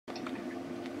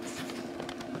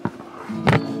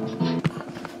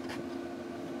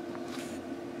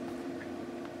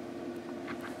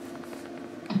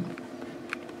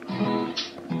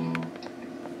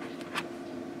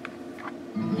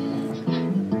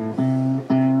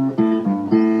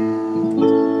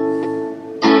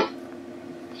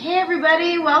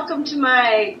Welcome to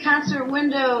my concert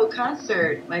window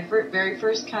concert, my very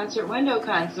first concert window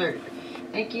concert.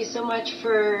 Thank you so much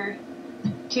for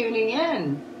tuning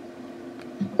in.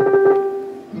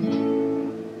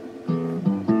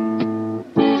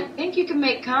 I think you can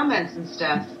make comments and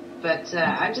stuff, but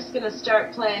I'm just going to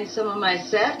start playing some of my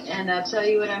set, and I'll tell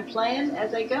you what I'm playing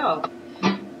as I go.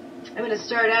 I'm going to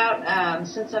start out,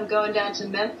 since I'm going down to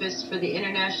Memphis for the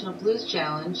International Blues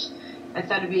Challenge, I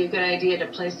thought it'd be a good idea to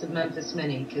play some Memphis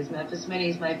Minnie, because Memphis Minnie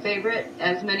is my favorite,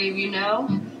 as many of you know,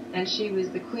 and she was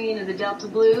the queen of the Delta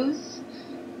Blues.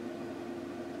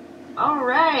 All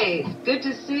right, good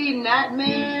to see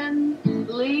Natman,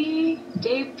 Lee,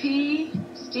 Dave P,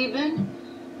 Stephen,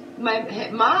 my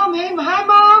mom. Hey, hi,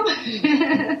 Mom.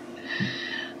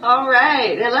 All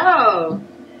right, hello.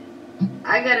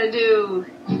 I gotta do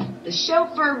the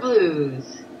Chauffeur Blues.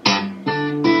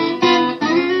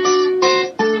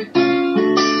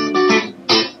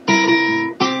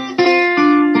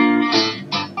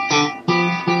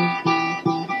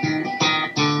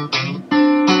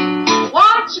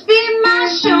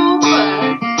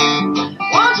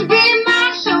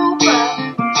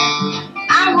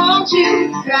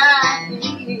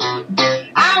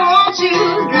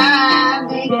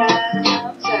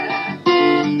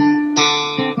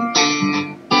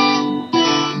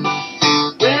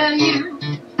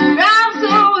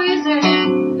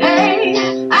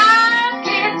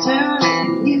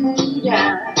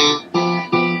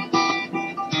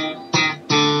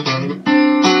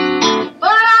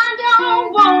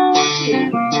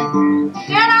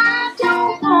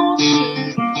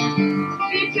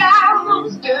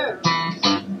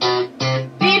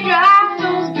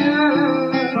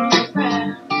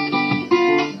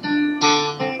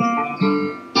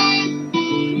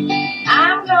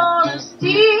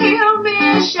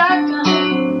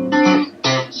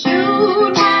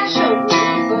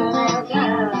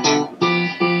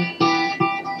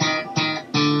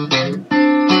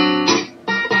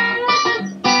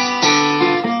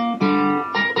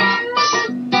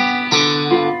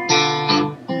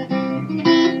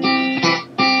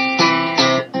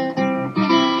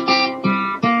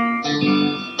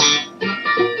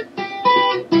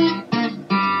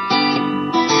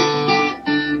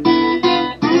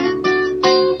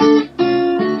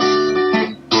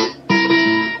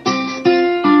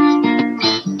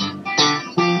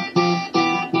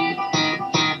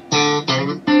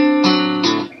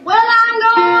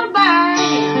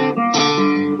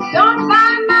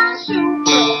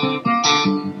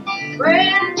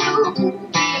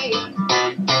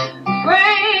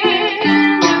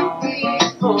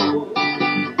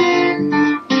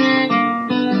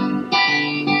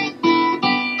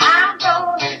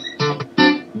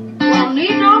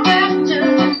 Need no